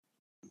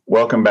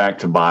Welcome back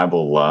to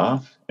Bible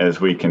Love as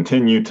we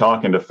continue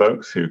talking to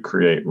folks who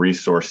create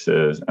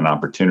resources and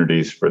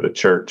opportunities for the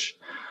church.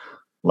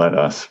 Let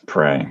us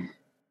pray.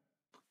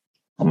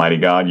 Almighty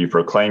God, you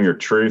proclaim your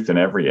truth in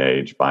every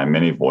age by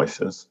many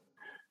voices.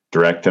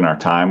 Direct in our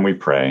time, we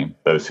pray,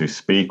 those who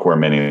speak where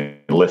many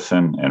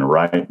listen and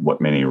write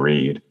what many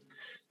read,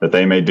 that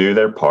they may do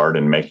their part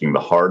in making the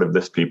heart of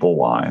this people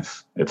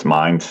wise, its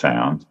mind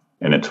sound,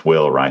 and its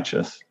will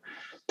righteous,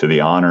 to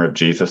the honor of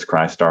Jesus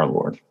Christ our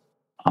Lord.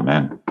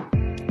 Amen.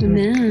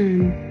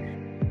 Amen.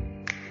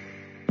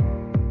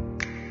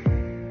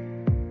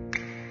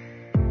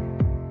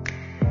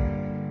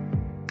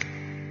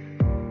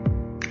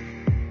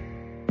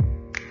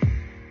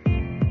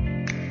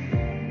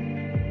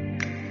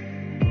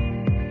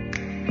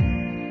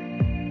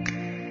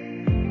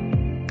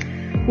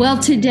 Well,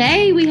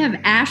 today we have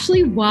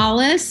Ashley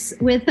Wallace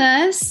with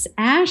us.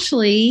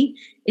 Ashley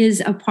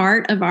is a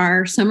part of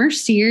our summer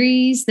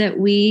series that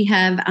we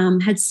have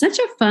had such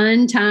a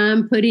fun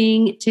time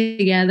putting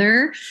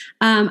together.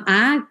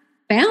 I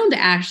found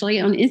Ashley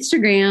on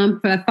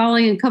Instagram by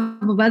following a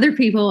couple of other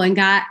people and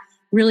got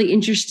really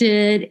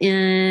interested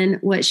in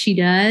what she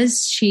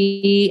does.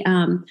 She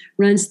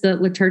runs the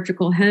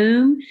Liturgical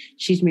home.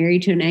 She's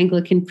married to an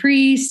Anglican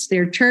priest.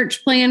 They're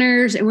church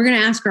planners, and we're going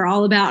to ask her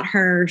all about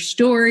her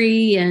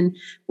story and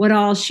what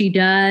all she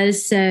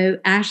does. So,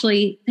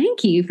 Ashley,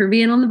 thank you for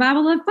being on the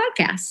Bible Love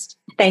podcast.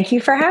 Thank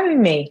you for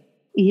having me.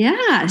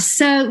 Yeah.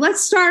 So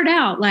let's start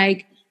out.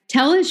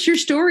 Tell us your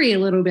story a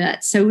little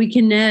bit so we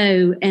can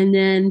know, and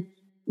then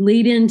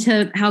lead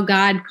into how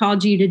God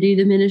called you to do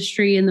the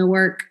ministry and the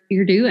work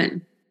you're doing.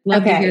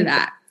 Love to hear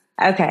that.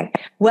 Okay.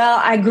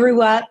 Well, I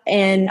grew up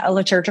in a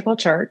liturgical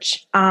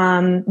church,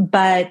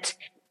 but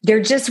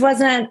there just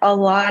wasn't a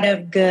lot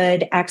of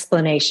good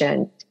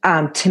explanation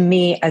to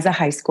me as a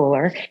high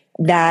schooler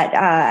that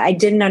I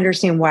didn't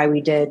understand why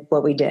we did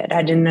what we did.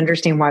 I didn't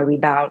understand why we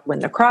bowed when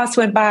the cross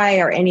went by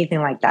or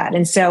anything like that.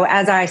 And so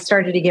as I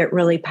started to get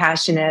really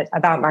passionate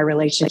about my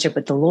relationship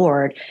with the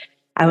Lord,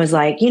 I was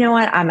like, you know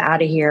what? I'm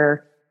out of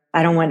here.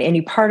 I don't want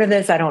any part of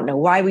this. I don't know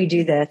why we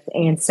do this.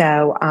 And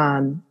so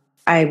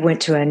I went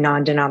to a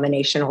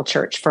non-denominational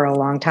church for a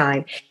long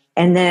time.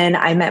 And then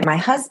I met my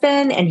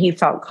husband, and he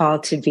felt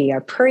called to be a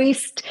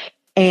priest.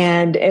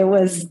 And it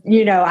was,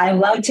 I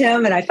loved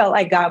him and I felt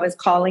like God was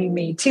calling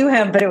me to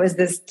him, but it was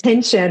this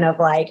tension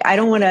of I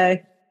don't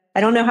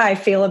know how I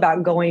feel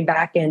about going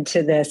back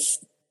into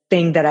this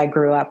thing that I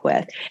grew up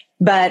with.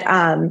 But,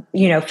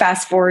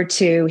 fast forward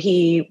to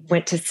he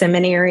went to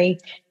seminary.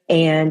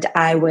 And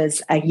I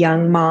was a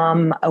young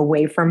mom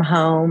away from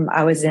home.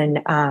 I was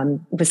in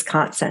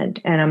Wisconsin,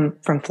 and I'm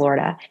from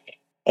Florida.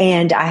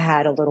 And I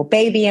had a little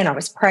baby, and I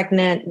was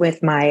pregnant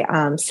with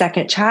my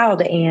second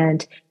child.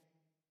 And,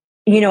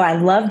 I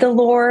loved the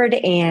Lord,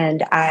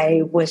 and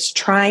I was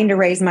trying to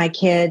raise my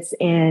kids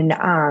in,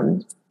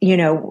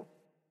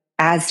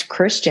 as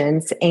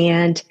Christians.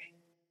 And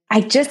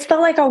I just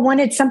felt like I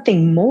wanted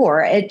something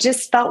more. It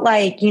just felt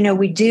like,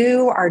 we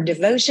do our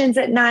devotions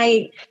at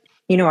night.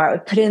 I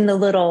would put in the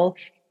little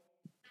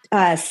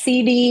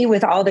CD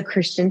with all the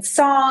Christian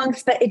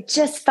songs, but it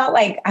just felt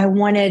like I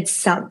wanted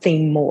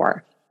something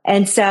more.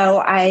 And so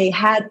I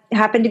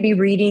happened to be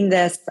reading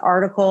this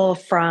article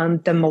from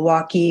the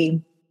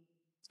Milwaukee.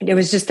 It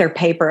was just their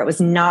paper. It was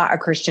not a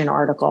Christian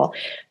article,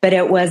 but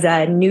it was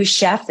a new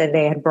chef that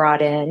they had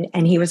brought in,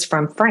 and he was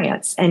from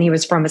France, and he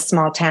was from a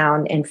small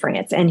town in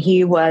France. And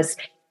he was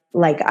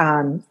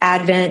Advent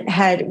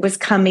was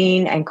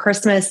coming and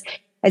Christmas.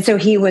 And so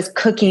he was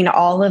cooking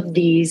all of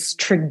these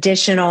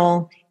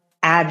traditional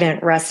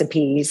Advent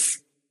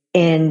recipes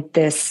in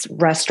this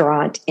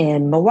restaurant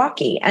in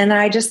Milwaukee. And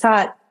I just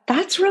thought,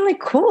 that's really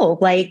cool.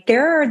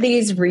 There are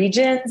these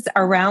regions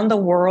around the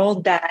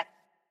world that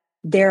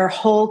their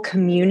whole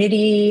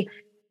community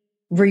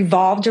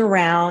revolved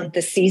around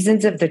the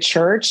seasons of the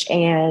church,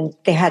 and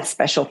they had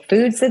special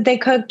foods that they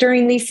cooked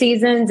during these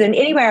seasons. And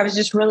anyway, I was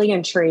just really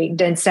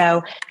intrigued. And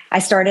so I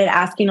started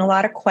asking a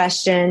lot of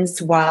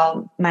questions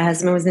while my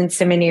husband was in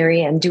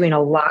seminary and doing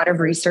a lot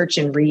of research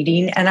and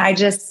reading. And I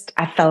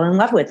fell in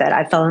love with it.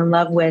 I fell in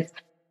love with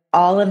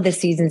all of the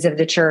seasons of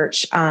the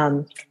church,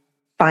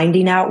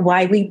 finding out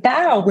why we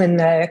bow when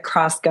the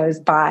cross goes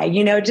by,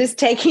 just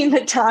taking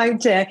the time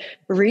to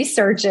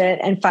research it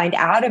and find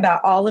out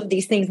about all of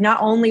these things, not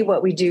only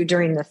what we do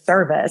during the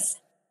service,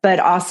 but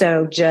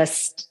also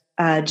just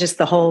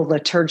the whole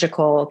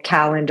liturgical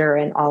calendar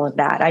and all of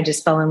that. I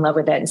just fell in love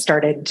with it and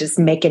started just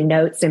making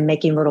notes and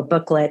making little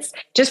booklets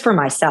just for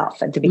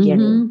myself at the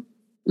beginning.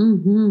 Mm-hmm.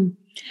 Mm-hmm.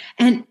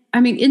 And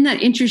isn't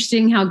that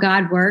interesting how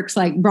God works?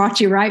 Brought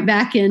you right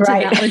back into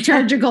that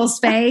liturgical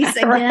space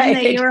again,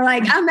 that you were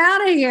like, I'm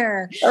out of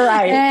here.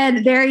 Right.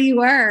 And there you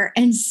were.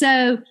 And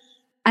so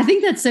I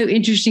think that's so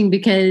interesting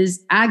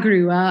because I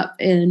grew up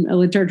in a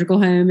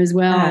liturgical home as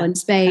well in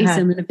space.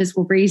 I'm an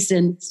Episcopal priest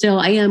and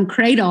still am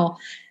cradle.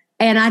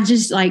 And I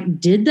just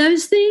did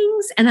those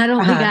things. And I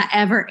don't think I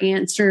ever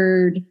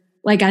answered,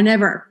 I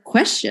never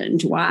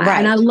questioned why. Right.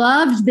 And I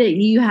loved that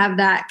you have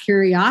that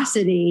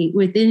curiosity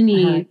within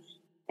you.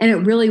 And it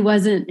really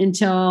wasn't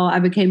until I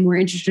became more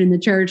interested in the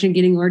church and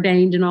getting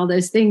ordained and all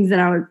those things that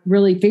I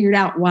really figured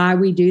out why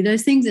we do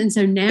those things. And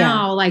so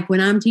now, like when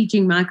I'm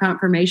teaching my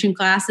confirmation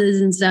classes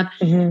and stuff,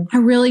 I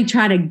really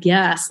try to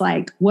guess,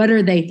 like, what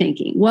are they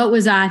thinking? What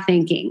was I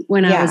thinking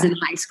when I was in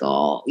high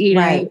school? You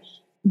know,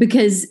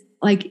 because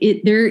like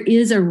there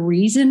is a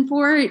reason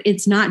for it.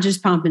 It's not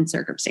just pomp and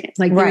circumstance.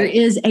 Like there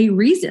is a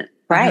reason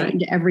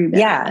behind every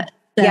bit of it.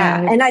 So,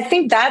 and I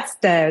think that's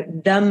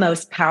the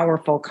most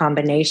powerful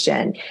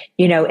combination,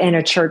 you know, in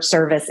a church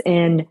service,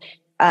 in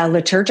a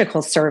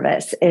liturgical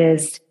service,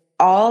 is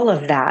all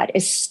of that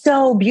is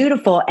so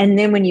beautiful. And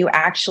then when you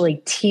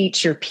actually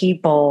teach your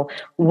people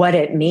what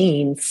it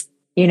means,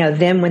 you know,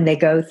 then when they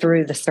go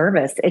through the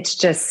service, it's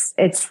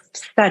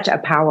such a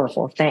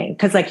powerful thing.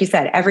 Because like you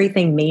said,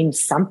 everything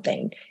means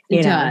something.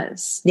 It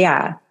does.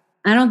 Yeah.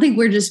 I don't think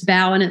we're just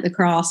bowing at the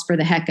cross for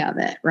the heck of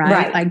it,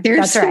 right? Like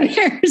there's a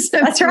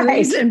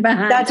reason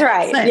behind That's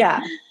right. it. So,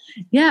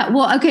 yeah.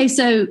 Well, okay.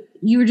 So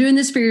you were doing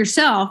this for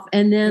yourself,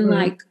 and then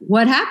like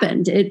what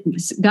happened?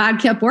 God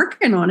kept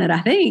working on it, I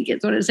think.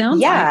 It's what it sounds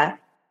like.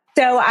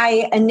 So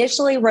I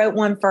initially wrote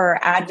one for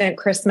Advent,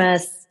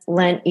 Christmas,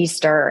 Lent,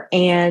 Easter.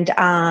 And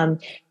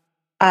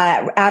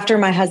after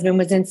my husband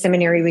was in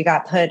seminary, we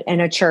got put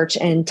in a church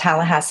in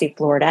Tallahassee,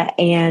 Florida.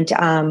 And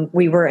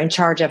we were in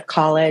charge of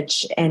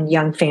college and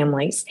young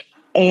families.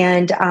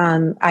 And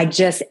I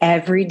just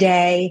every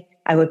day,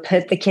 I would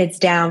put the kids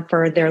down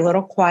for their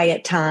little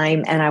quiet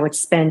time, and I would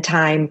spend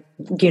time,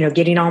 you know,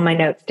 getting all my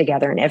notes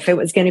together. And if it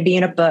was going to be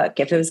in a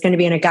book, if it was going to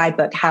be in a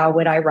guidebook, how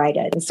would I write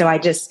it? And so I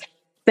just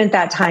spent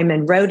that time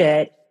and wrote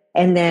it.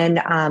 And then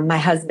my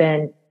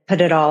husband put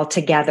it all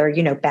together,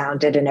 you know,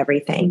 bound it and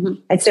everything.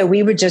 And so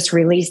we would just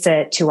release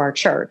it to our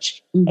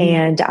church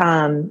and,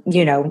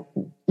 you know,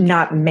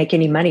 not make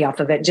any money off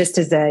of it, just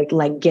as a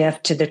like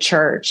gift to the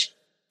church.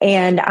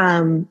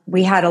 And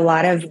we had a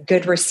lot of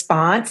good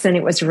response, and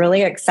it was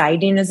really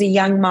exciting as a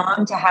young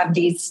mom to have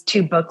these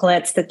 2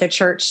 booklets that the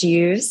church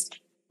used.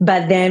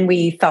 But then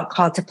we felt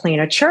called to plant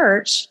a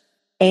church,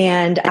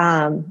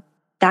 and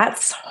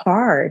that's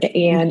hard,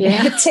 and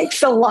it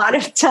takes a lot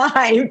of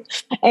time.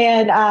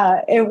 And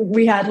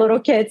we had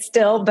little kids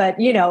still, but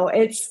you know,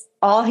 it's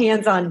all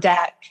hands on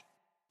deck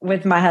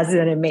with my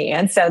husband and me.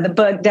 And so the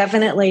book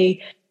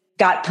definitely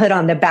got put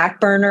on the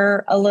back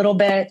burner a little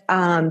bit,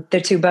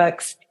 the 2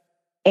 books.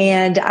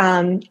 And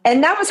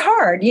that was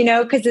hard, you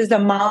know, because as a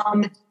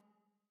mom,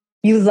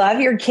 you love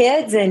your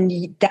kids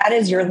and that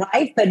is your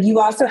life, but you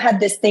also had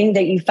this thing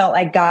that you felt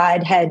like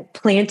God had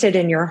planted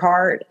in your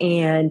heart,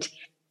 and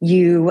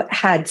you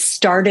had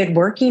started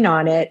working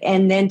on it.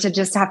 And then to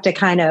just have to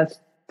kind of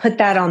put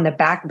that on the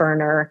back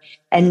burner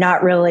and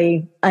not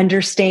really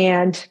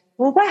understand,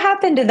 well, what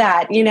happened to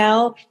that, you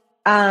know?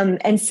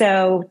 And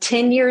so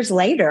 10 years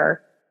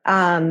later,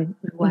 I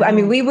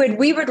mean, we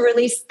would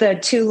release the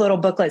 2 little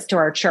booklets to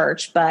our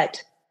church,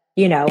 but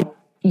you know,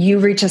 you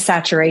reach a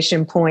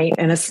saturation point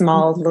in a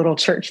small little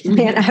church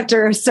plant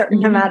after a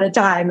certain amount of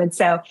time. And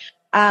so,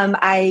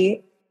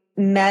 I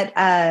met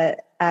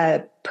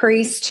a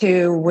priest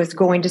who was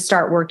going to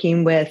start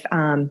working with,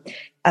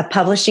 a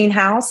publishing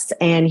house,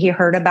 and he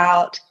heard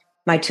about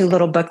my 2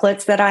 little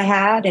booklets that I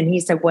had. And he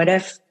said, what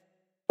if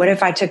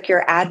I took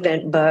your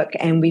Advent book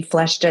and we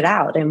fleshed it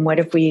out? And what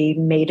if we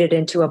made it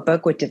into a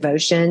book with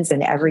devotions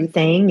and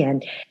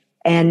everything?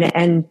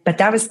 But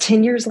that was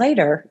 10 years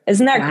later.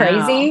 Isn't that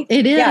crazy?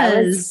 It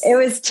is. Yeah, it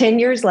was 10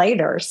 years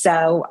later.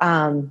 So,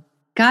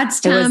 God's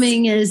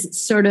timing is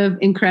sort of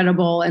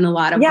incredible in a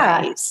lot of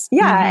ways.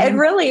 Yeah, it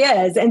really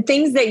is. And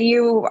things that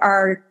you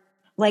are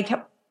like,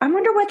 I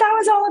wonder what that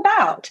was all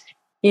about.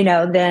 You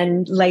know,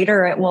 then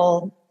later it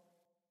will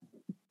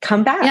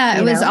come back. Yeah,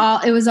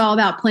 it was all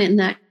about planting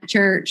that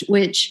church,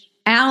 which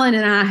Alan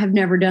and I have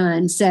never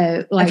done.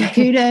 So like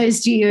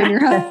kudos to you and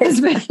your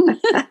husband.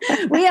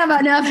 We have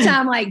enough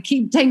time, like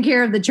keep taking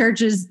care of the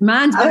churches.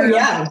 Mine's been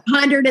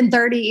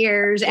 130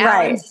 years.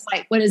 Alan's is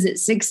like, what is it,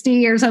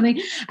 60 or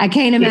something? I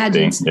can't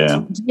imagine.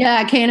 50,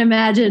 I can't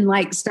imagine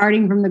like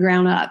starting from the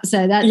ground up.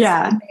 So that's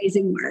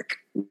amazing work.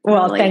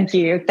 Well, really. Thank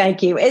you.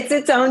 Thank you. It's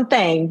its own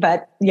thing,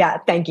 but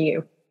thank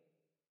you.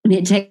 And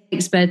it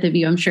takes both of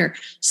you, I'm sure.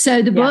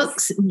 So the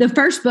books, the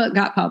first book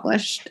got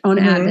published on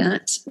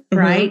Advent,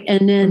 right?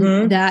 And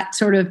then that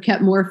sort of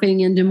kept morphing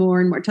into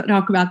more and more.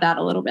 Talk about that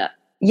a little bit.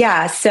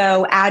 Yeah.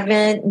 So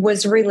Advent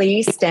was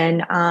released,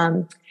 and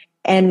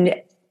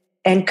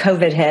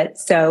COVID hit.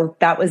 So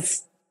that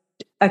was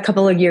a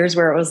couple of years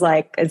where it was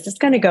like, is this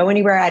going to go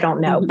anywhere? I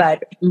don't know.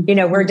 But, you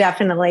know, we're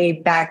definitely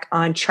back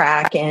on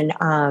track, and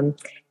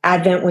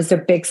Advent was a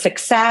big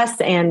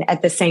success. And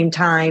at the same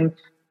time,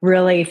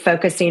 really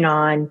focusing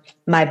on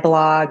my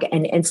blog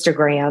and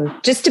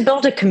Instagram just to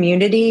build a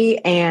community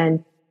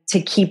and to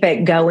keep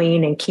it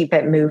going and keep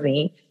it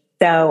moving.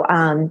 So,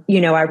 you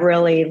know, I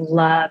really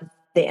love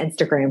the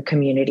Instagram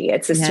community.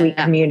 It's a sweet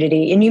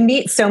community, and you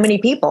meet so many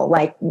people,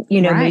 like,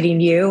 you know, meeting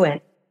you,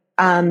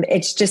 and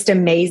it's just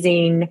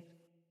amazing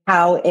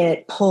how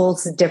it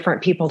pulls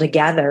different people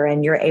together,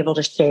 and you're able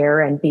to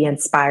share and be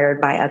inspired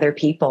by other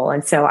people.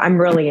 And so I'm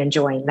really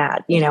enjoying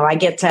that. You know, I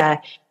get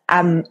to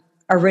I'm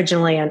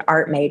originally an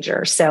art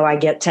major, so I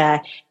get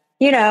to,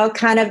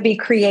 kind of be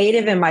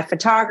creative in my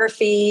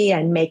photography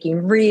and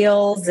making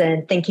reels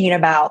and thinking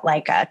about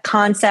like a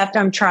concept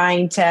I'm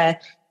trying to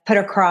put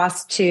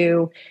across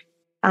to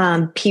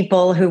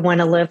people who want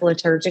to live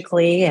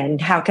liturgically,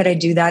 and how could I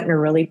do that in a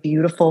really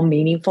beautiful,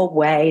 meaningful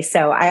way.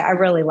 So I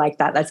really like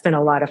that. That's been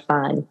a lot of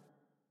fun.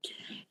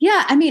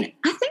 Yeah. I mean,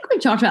 I think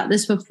we've talked about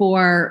this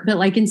before, but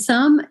like in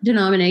some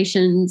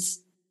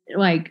denominations,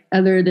 like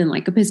other than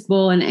like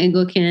Episcopal and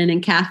Anglican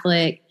and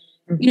Catholic,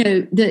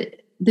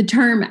 the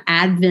term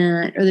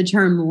Advent or the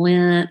term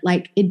Lent,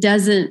 like it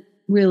doesn't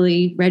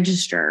really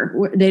register.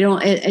 They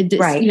don't,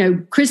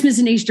 right. Christmas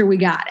and Easter, we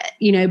got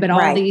it, but all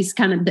right. These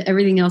kind of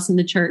everything else in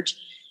the church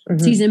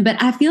season.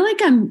 But I feel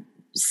like I'm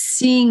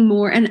seeing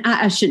more, and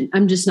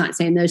I'm just not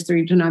saying those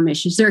three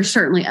denominations. There are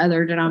certainly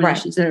other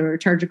denominations right. that are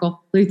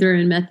liturgical,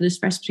 Lutheran, Methodist,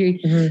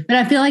 Presbyterian. But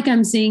I feel like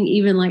I'm seeing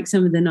even like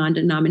some of the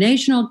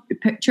non-denominational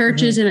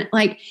churches, and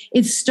like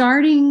it's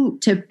starting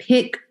to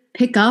pick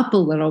up a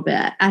little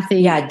bit. I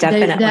think, yeah,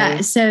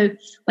 definitely. So,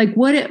 like,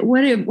 what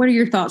are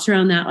your thoughts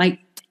around that? Like,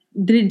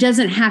 that it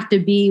doesn't have to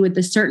be with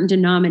a certain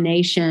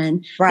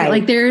denomination, right?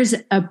 Like,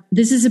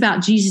 this is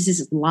about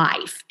Jesus's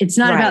life. It's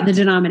not right. about the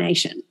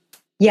denomination.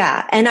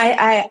 Yeah, and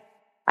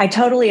I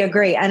totally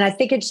agree. And I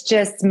think it's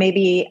just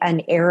maybe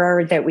an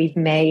error that we've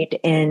made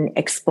in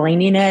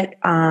explaining it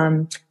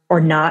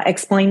or not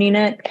explaining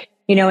it,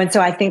 and so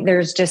I think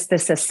there's just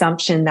this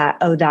assumption that,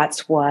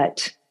 that's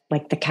what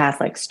like the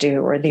Catholics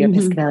do or the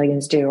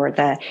Episcopalians do or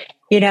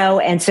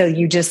and so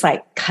you just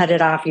like cut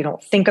it off. You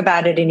don't think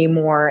about it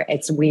anymore.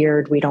 It's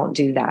weird. We don't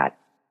do that.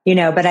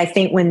 But I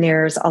think when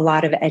there's a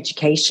lot of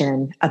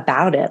education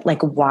about it,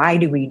 like, why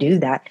do we do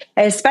that?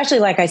 Especially,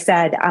 like I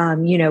said,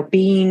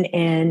 being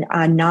in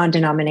a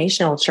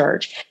non-denominational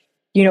church,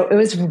 it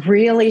was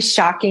really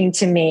shocking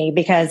to me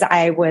because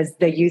I was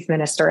the youth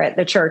minister at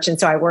the church. And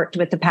so I worked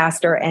with the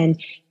pastor,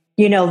 and,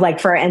 like,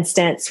 for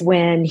instance,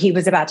 when he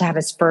was about to have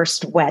his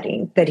first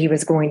wedding that he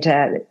was going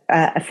to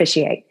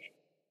officiate,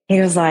 he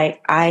was like,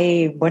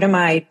 what am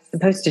I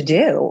supposed to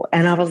do?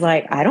 And I was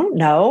like, I don't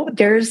know.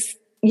 There's,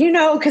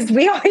 because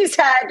we always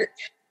had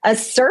a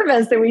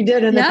service that we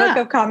did in the Book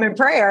of Common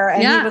Prayer.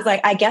 And he was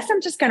like, I guess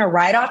I'm just going to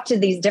write off to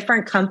these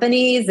different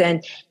companies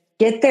and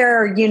get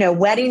their,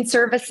 wedding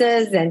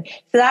services. And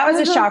so that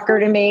was a shocker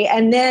to me.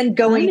 And then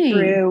going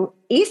through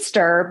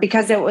Easter,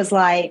 because it was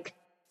like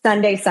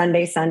Sunday,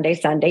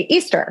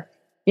 Easter,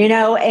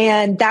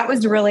 and that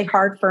was really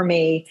hard for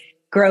me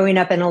growing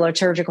up in a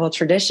liturgical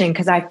tradition,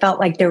 because I felt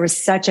like there was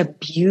such a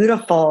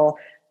beautiful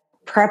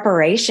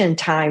preparation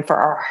time for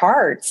our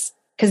hearts.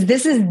 Because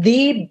this is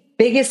the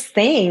biggest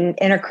thing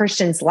in a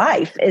Christian's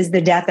life, is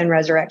the death and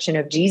resurrection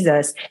of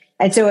Jesus.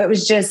 And so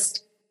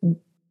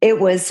it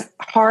was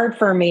hard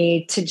for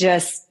me to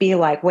just be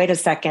like, wait a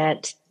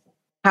second,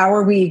 how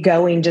are we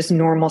going just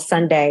normal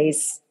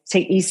Sundays to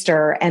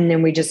Easter, and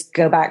then we just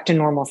go back to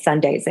normal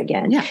Sundays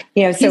again?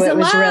 Yeah. So it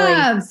was really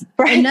right.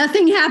 And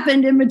nothing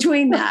happened in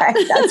between that.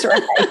 Right, that's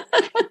right.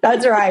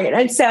 That's right.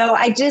 And so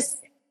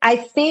I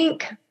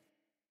think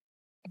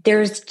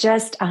there's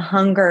just a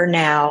hunger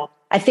now.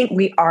 I think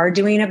we are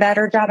doing a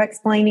better job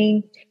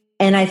explaining.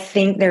 And I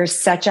think there's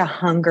such a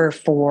hunger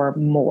for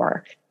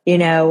more,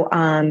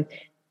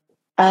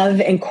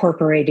 of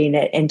incorporating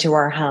it into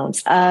our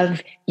homes,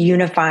 of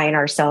unifying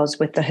ourselves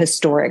with the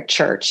historic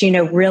church,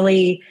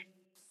 really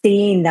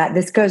seeing that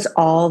this goes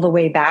all the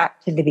way back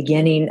to the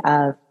beginning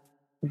of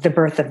the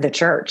birth of the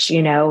church,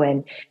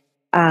 and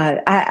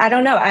I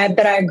don't know,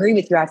 but I agree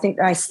with you. I think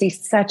I see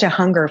such a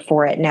hunger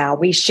for it now.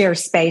 We share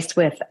space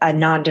with a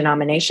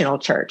non-denominational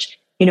church,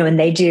 and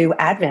they do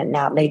Advent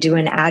now. They do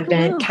an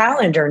Advent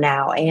calendar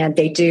now, and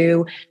they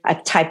do a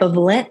type of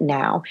Lent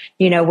now,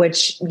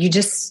 which you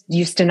just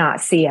used to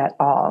not see at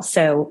all.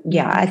 So,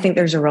 I think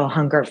there's a real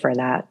hunger for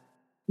that.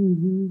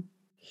 Mm-hmm.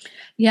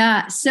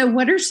 Yeah. So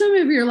what are some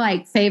of your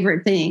like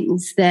favorite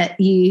things that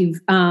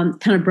you've kind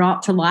of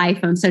brought to life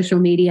on social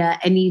media,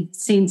 and you've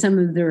seen some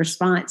of the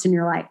response, and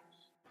you're like,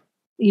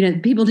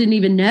 people didn't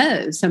even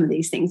know some of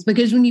these things?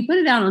 Because when you put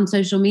it out on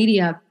social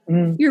media,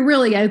 you're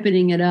really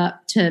opening it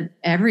up to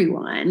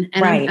everyone.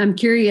 And right. I'm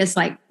curious,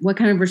 like, what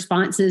kind of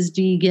responses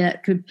do you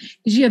get? Because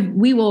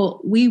we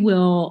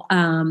will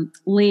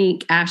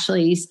link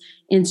Ashley's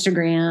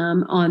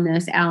Instagram on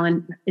this.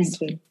 Alan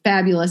is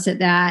fabulous at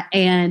that.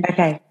 And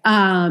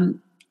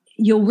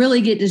you'll really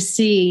get to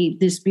see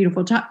this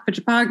beautiful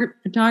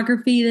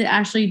photography that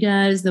Ashley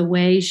does, the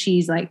way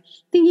she's like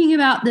thinking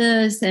about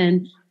this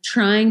and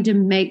trying to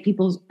make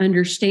people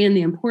understand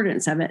the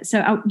importance of it.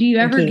 So do you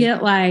ever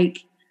get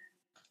like,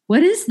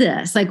 what is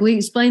this? Like, we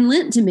explain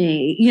Lent to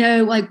me,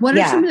 like, what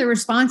are some of the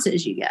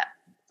responses you get?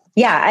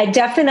 Yeah, I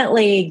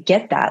definitely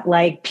get that.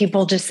 Like,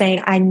 people just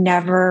saying, I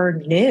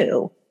never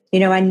knew,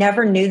 I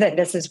never knew that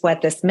this is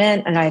what this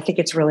meant. And I think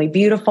it's really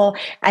beautiful.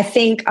 I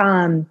think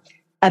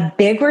a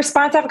big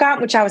response I've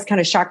got, which I was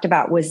kind of shocked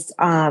about, was,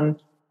 when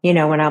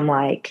I'm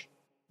like,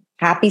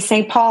 happy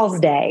St. Paul's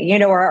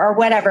Day, or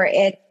whatever.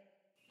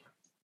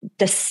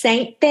 the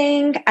saint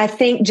thing, I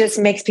think, just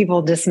makes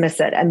people dismiss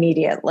it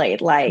immediately.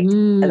 Like,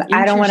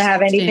 I don't want to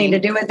have anything to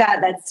do with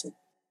that. That's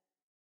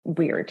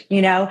weird,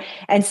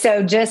 And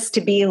so just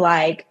to be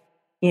like,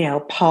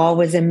 Paul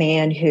was a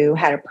man who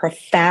had a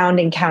profound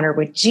encounter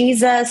with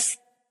Jesus,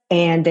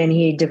 and then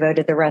he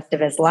devoted the rest of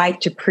his life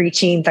to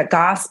preaching the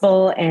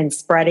gospel and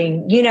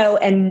spreading,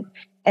 and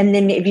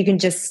then if you can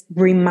just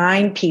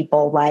remind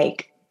people,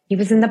 like, he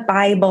was in the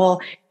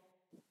Bible,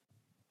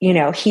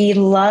 he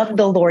loved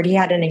the Lord. He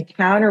had an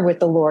encounter with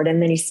the Lord,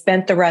 and then he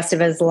spent the rest of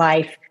his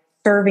life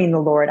serving the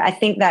Lord. I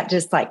think that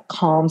just like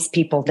calms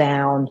people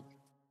down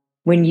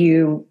when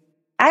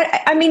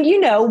I mean,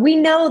 we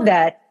know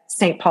that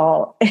St.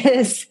 Paul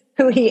is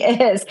who he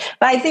is,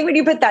 but I think when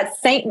you put that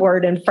saint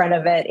word in front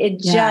of it, it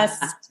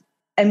just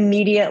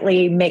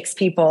immediately makes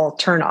people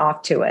turn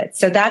off to it.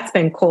 So that's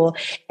been cool.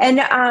 And,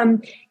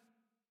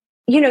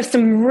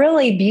 some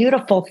really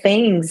beautiful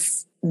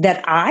things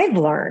that I've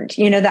learned,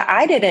 that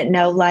I didn't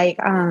know, like,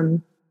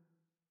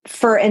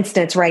 for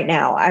instance, right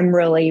now, I'm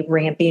really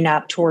ramping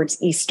up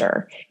towards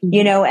Easter,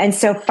 and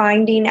so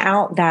finding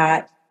out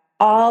that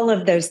all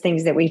of those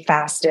things that we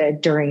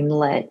fasted during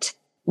Lent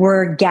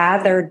were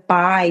gathered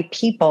by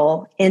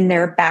people in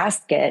their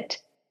basket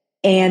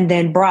and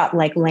then brought,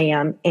 like,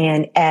 lamb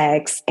and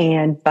eggs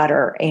and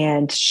butter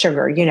and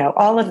sugar,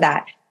 all of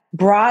that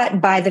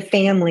brought by the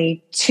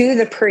family to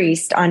the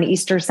priest on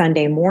Easter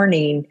Sunday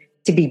morning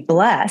to be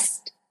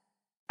blessed.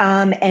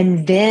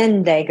 And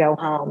then they go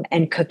home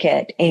and cook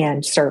it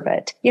and serve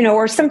it,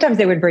 or sometimes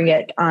they would bring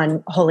it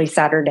on Holy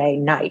Saturday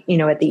night,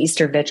 at the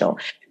Easter Vigil.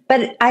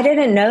 But I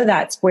didn't know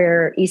that's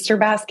where Easter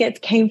baskets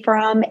came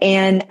from.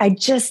 And I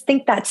just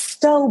think that's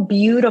so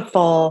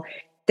beautiful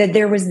that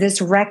there was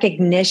this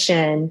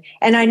recognition.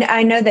 And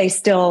I know they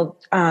still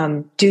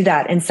do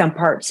that in some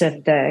parts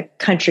of the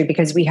country,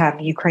 because we have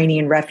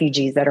Ukrainian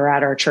refugees that are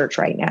at our church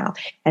right now.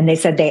 And they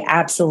said they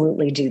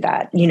absolutely do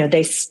that.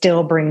 They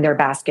still bring their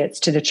baskets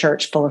to the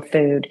church full of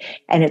food,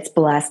 and it's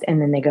blessed,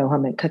 and then they go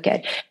home and cook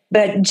it.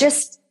 But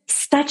just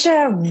such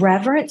a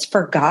reverence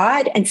for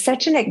God and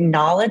such an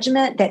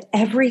acknowledgement that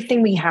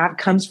everything we have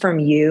comes from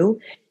you.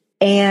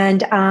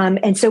 And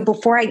so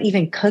before I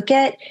even cook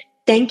it,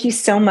 thank you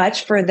so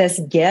much for this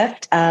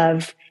gift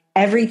of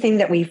everything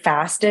that we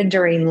fasted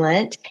during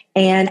Lent.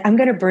 And I'm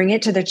going to bring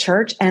it to the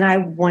church, and I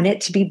want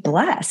it to be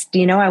blessed.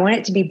 I want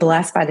it to be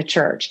blessed by the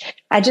church.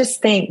 I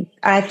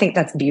think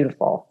that's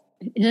beautiful.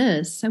 It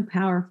is so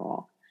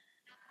powerful.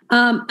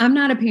 I'm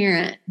not a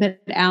parent,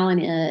 but Alan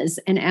is.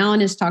 And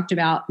Alan has talked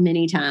about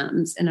many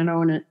times, and I don't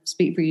want to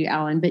speak for you,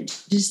 Alan, but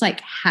just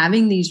like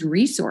having these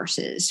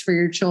resources for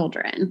your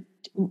children.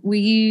 Will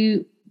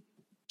you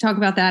talk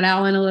about that,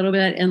 Alan, a little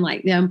bit, and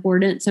like the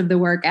importance of the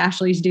work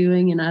Ashley's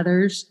doing and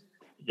others?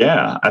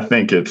 Yeah, I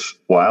think it's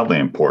wildly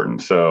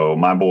important. So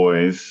my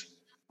boys,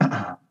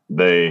 I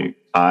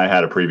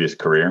had a previous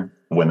career.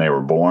 When they were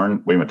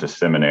born, we went to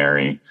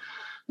seminary,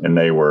 and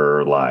they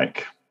were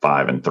like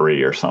 5 and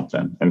 3 or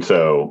something. And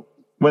so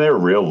when they were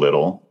real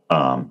little,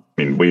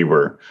 we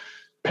were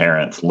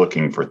parents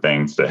looking for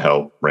things to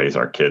help raise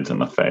our kids in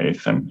the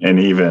faith. And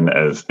even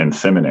as in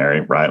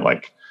seminary, right?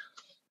 Like,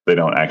 they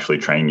don't actually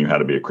train you how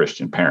to be a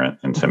Christian parent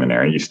in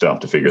seminary. You still have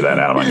to figure that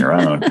out on your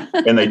own.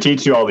 And they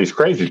teach you all these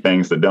crazy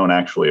things that don't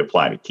actually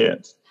apply to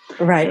kids.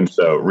 Right. And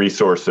so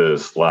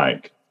resources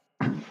like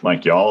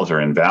y'all's are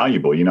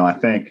invaluable. I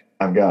think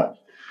I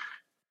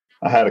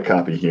had a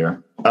copy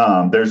here.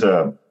 There's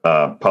an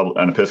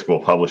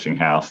Episcopal publishing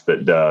house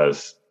that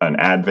does an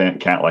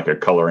Advent count, like a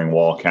coloring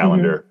wall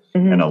calendar,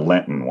 and a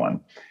Lenten one.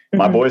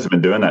 My boys have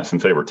been doing that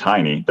since they were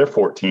tiny. They're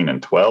 14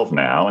 and 12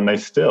 now, and they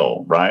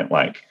still, right?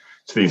 Like,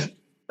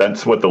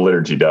 that's what the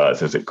liturgy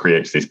does, is it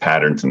creates these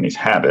patterns and these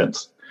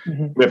habits.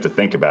 We have to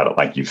think about it,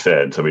 like you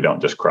said, so we don't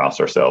just cross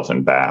ourselves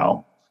and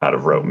bow out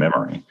of rote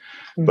memory.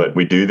 But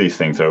we do these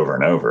things over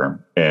and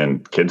over,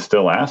 and kids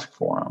still ask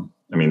for them.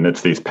 I mean,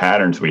 it's these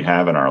patterns we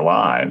have in our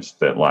lives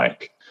that,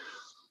 like,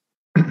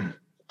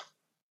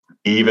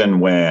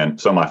 even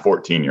so my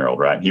 14-year-old,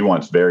 right, he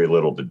wants very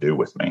little to do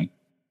with me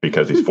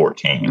because he's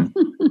 14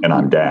 and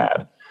I'm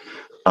dad.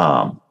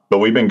 But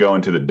we've been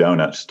going to the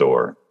donut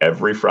store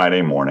every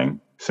Friday morning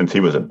since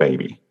he was a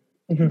baby.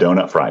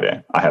 Donut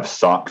Friday. I have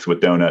socks with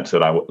donuts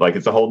that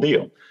it's a whole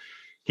deal.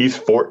 He's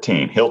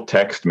 14. He'll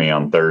text me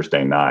on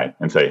Thursday night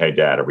and say, "Hey,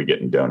 Dad, are we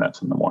getting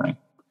donuts in the morning?"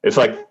 It's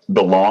like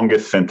the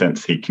longest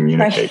sentence he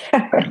communicates.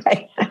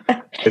 Right.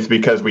 It's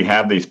because we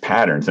have these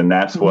patterns, and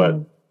that's what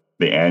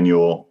the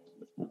annual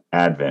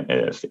Advent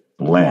is.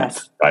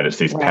 Lent, right? It's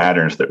these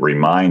patterns that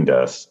remind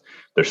us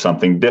there's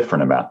something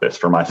different about this.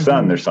 For my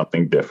son, there's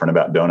something different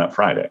about Donut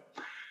Friday.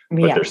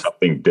 But there's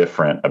something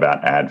different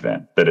about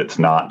Advent, that it's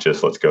not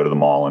just let's go to the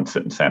mall and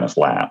sit in Santa's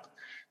lap,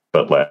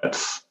 but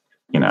let's,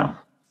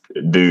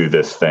 do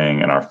this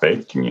thing in our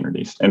faith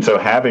communities. And so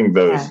having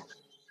those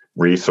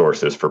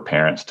resources for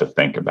parents to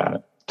think about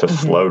it, to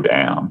slow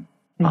down.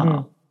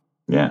 I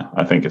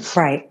think it's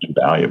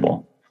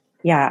invaluable.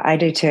 Yeah, I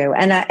do too.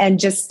 And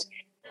just,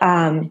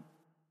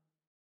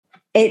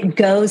 it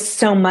goes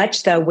so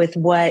much though with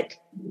what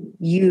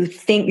you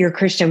think your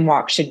Christian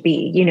walk should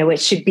be. It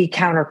should be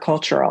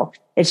countercultural.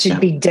 It should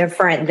be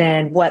different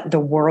than what the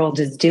world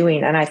is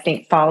doing. And I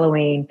think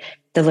following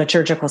the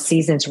liturgical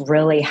seasons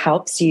really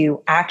helps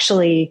you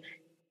actually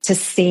to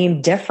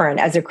seem different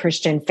as a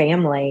Christian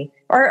family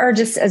or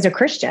just as a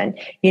Christian,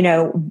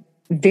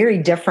 very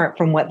different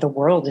from what the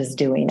world is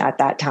doing at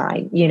that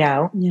time,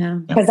 Yeah.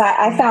 Because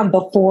I found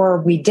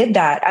before we did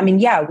that,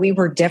 we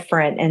were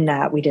different in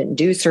that we didn't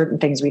do certain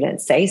things. We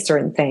didn't say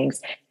certain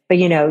things. But,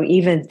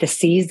 even the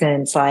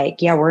seasons,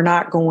 we're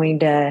not going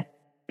to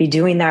be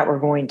doing that. We're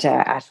going to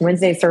Ash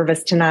Wednesday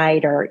service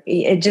tonight, or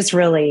it just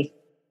really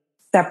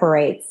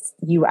separates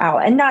you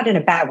out, and not in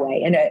a bad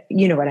way, in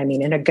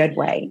a good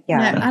way.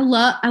 Yeah. No,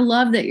 I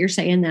love that you're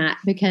saying that,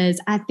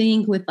 because I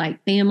think with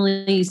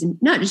families,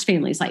 and not just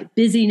families,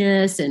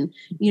 busyness and,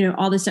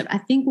 all this stuff, I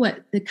think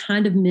what the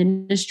kind of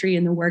ministry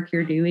and the work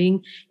you're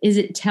doing is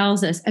it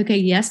tells us, okay,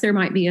 yes, there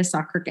might be a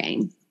soccer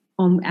game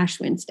on Ash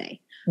Wednesday,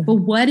 but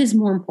what is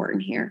more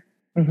important here?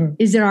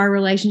 Is it our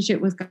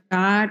relationship with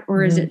God,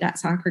 or is it that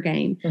soccer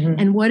game?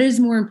 And what is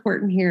more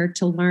important here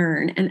to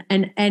learn?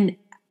 And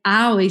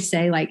I always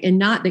say, and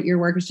not that your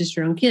work is just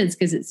your own kids,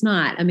 because it's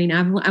not.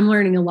 I'm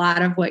learning a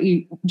lot of what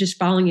you, just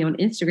following you on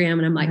Instagram,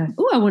 and I'm like,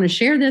 oh, I want to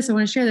share this. I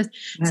want to share this.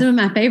 Some of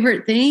my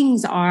favorite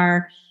things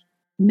are,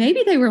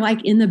 maybe they were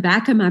in the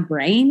back of my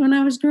brain when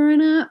I was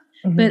growing up,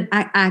 but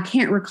I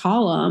can't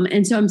recall them.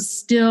 And so I'm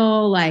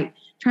still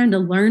trying to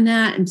learn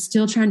that, and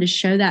still trying to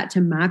show that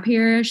to my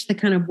parish, the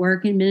kind of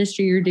work and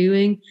ministry you're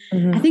doing.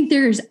 I think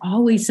there's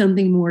always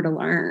something more to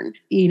learn,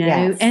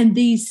 and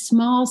these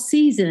small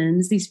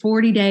seasons, these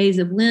 40 days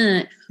of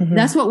Lent,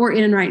 that's what we're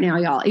in right now,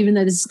 y'all, even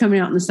though this is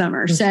coming out in the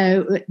summer.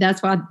 So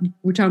that's why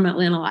we're talking about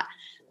Lent a lot.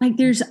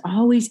 There's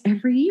always,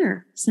 every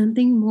year,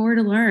 something more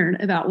to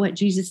learn about what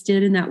Jesus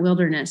did in that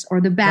wilderness,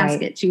 or the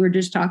baskets you were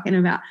just talking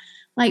about.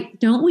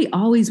 Don't we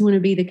always want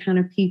to be the kind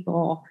of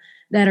people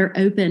that are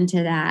open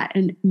to that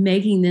and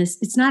making this,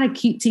 it's not a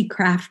cutesy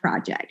craft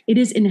project. It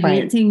is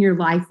enhancing your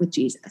life with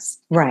Jesus.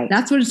 Right.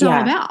 That's what it's all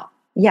about.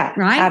 Yeah.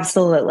 Right.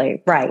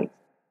 Absolutely. Right.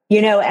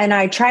 And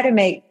I try to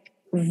make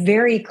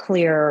very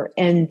clear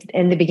in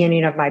the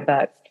beginning of my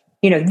book,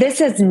 this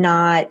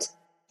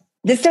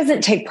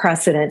doesn't take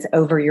precedence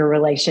over your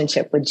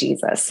relationship with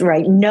Jesus,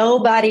 right?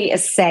 Nobody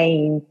is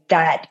saying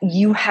that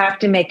you have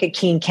to make a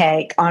king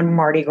cake on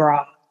Mardi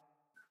Gras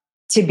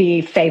to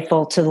be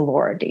faithful to the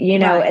Lord,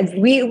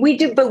 and we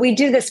do, but we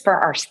do this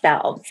for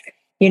ourselves.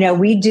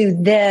 We do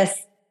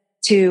this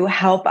to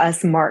help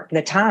us mark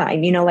the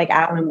time, like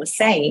Alan was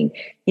saying,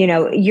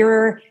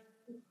 you're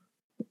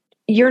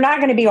not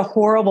going to be a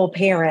horrible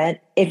parent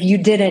if you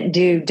didn't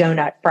do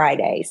Donut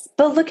Fridays,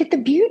 but look at the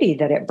beauty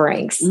that it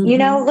brings,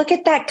 look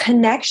at that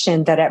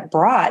connection that it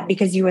brought,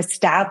 because you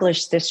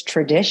established this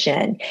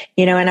tradition,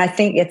 and I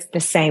think it's the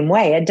same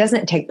way. It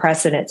doesn't take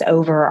precedence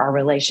over our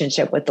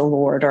relationship with the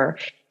Lord, or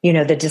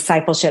the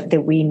discipleship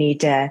that we need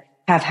to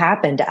have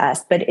happen to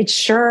us. But it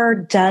sure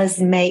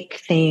does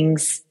make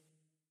things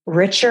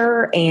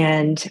richer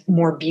and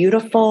more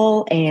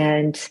beautiful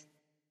and,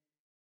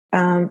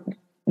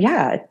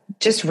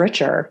 just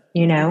richer,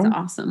 That's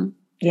awesome.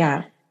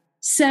 Yeah.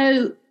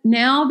 So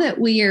now that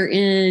we are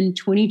in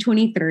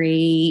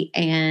 2023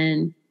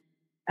 and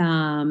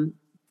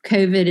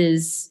COVID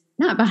is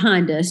not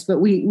behind us, but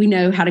we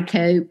know how to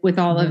cope with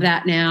all of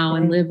that now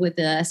and live with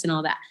us and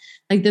all that.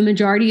 The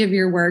majority of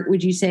your work,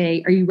 would you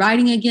say, are you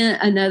writing again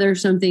another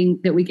something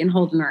that we can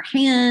hold in our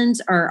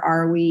hands, or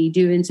are we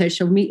doing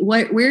social media?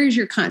 Where is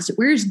your constant?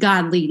 Where is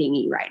God leading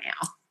you right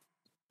now?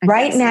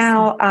 Right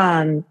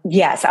now,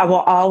 yes, I will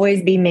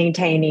always be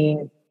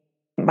maintaining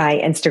my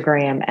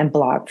Instagram and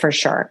blog for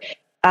sure.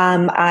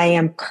 I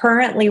am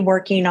currently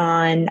working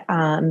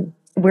on,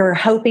 we're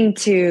hoping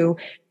to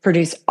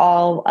produce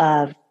all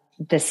of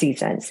the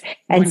seasons.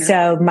 And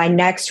so my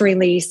next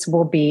release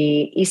will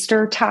be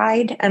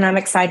Eastertide. And I'm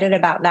excited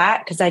about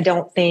that, because I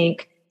don't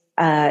think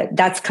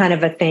that's kind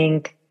of a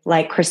thing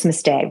like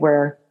Christmas Day,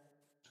 where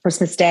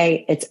Christmas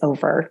Day, it's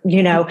over,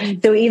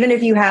 So even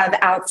if you have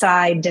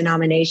outside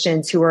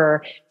denominations who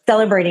are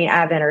celebrating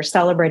Advent or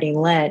celebrating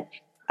Lent,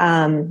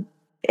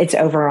 it's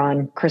over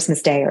on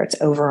Christmas Day, or it's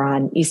over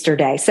on Easter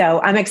Day. So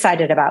I'm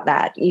excited about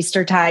that.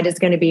 Eastertide is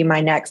going to be my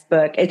next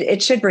book.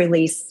 It should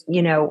release,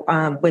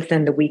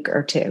 within the week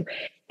or two.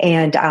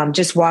 And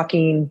just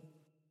walking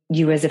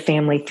you as a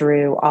family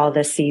through all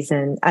the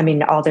season,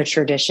 all the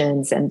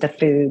traditions and the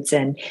foods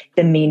and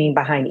the meaning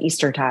behind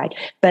Eastertide.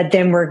 But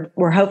then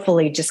we're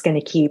hopefully just going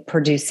to keep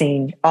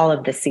producing all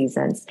of the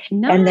seasons.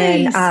 Nice. And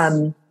then,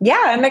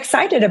 I'm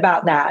excited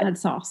about that.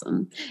 That's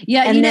awesome.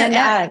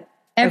 Yeah.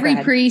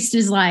 Every priest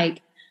is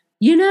like,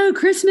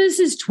 Christmas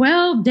is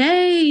 12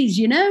 days,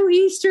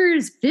 Easter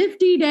is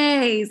 50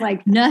 days.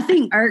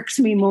 Nothing irks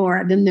me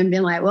more than them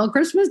being like, well,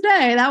 Christmas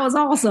Day, that was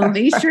awesome.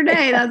 Easter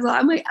Day, that's all.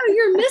 I'm like, oh,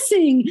 you're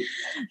missing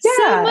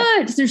so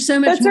much. There's so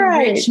much more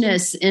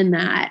richness in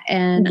that.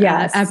 And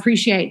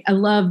I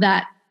love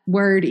that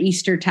word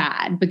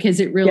Eastertide, because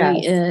it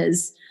really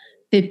is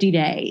 50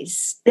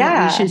 days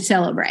that we should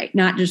celebrate,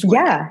 not just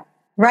one day.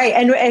 Right.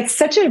 And it's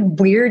such a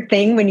weird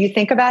thing when you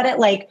think about it.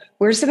 Like,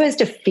 we're supposed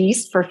to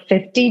feast for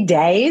 50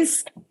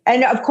 days.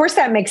 And of course,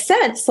 that makes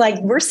sense. Like,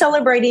 we're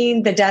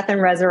celebrating the death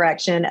and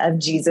resurrection of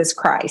Jesus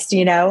Christ,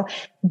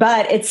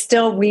 but it's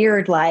still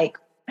weird. Like,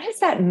 what does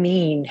that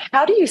mean?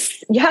 How do you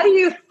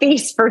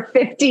feast for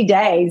 50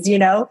 days?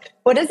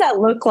 What does that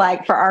look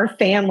like for our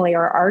family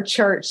or our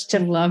church to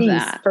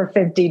feast for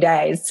 50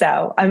 days?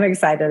 So I'm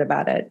excited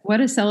about it. What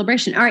a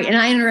celebration. All right. And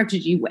I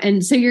interrupted you.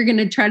 And so you're going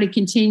to try to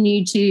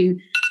continue to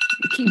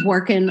keep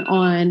working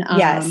on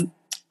yes.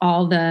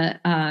 all the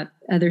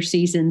other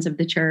seasons of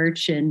the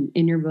church and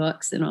in your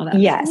books and all that.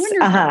 Yes.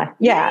 Yeah.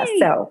 Yay.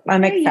 So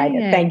I'm excited.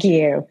 Yay. Thank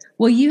you.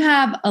 Well, you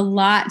have a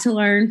lot to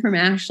learn from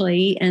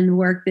Ashley and the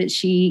work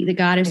that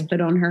God has put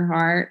on her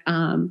heart.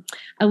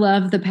 I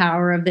love the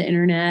power of the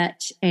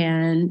internet.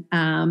 And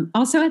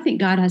also I think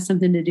God has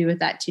something to do with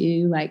that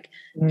too. Like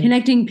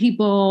connecting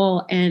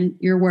people and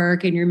your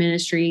work and your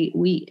ministry.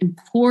 We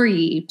implore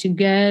you to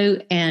go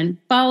and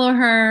follow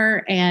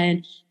her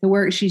and the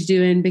work she's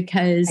doing,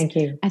 because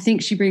I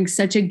think she brings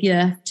such a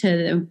gift to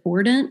the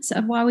importance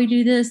of why we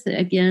do this, that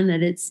again,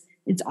 that it's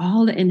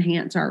all to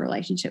enhance our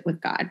relationship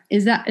with God.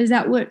 Is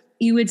that what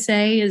you would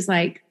say is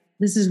like,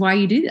 this is why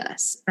you do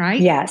this,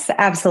 right? Yes,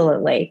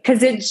 absolutely.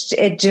 Because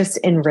it just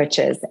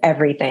enriches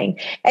everything.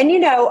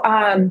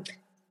 And,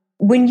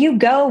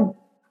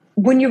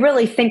 when you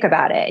really think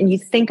about it and you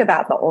think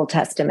about the Old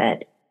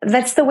Testament,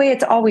 that's the way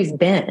it's always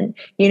been.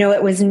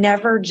 It was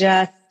never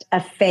just a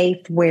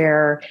faith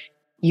where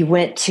you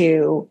went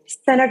to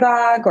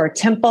synagogue or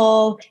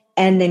temple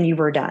and then you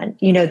were done.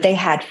 They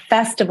had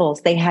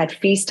festivals, they had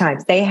feast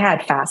times, they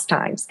had fast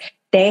times,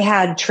 they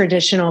had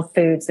traditional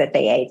foods that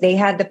they ate. They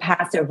had the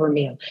Passover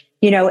meal.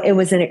 It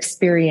was an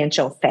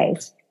experiential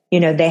faith.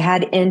 They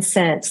had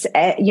incense,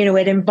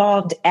 it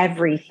involved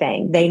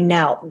everything. They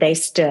knelt, they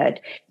stood,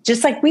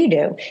 just like we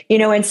do,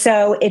 and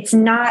so it's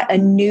not a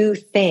new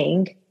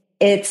thing.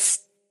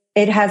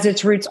 It has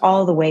its roots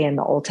all the way in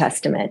the Old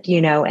Testament,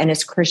 and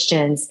as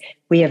Christians,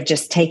 we have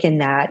just taken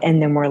that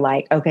and then we're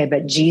like, okay,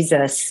 but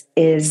Jesus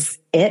is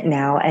it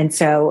now. And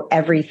so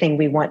everything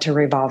we want to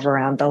revolve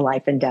around the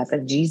life and death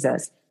of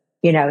Jesus,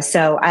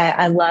 so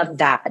I love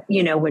that,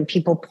 when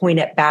people point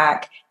it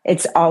back,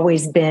 it's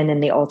always been in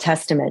the Old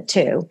Testament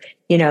too,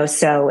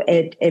 so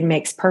it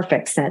makes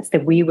perfect sense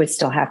that we would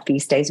still have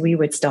feast days. We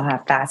would still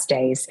have fast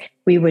days.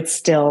 We would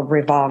still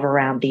revolve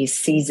around these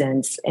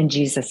seasons in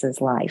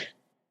Jesus's life.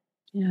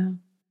 Yeah.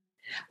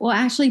 Well,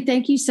 Ashley,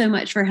 thank you so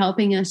much for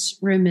helping us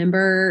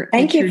remember.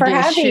 Thank you for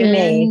having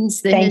me.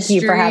 Thank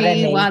you for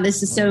having me. Wow,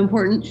 this is so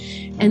important.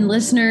 And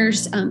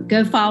listeners,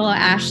 go follow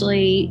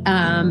Ashley,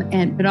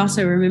 but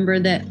also remember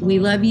that we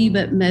love you,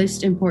 but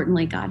most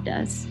importantly, God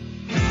does.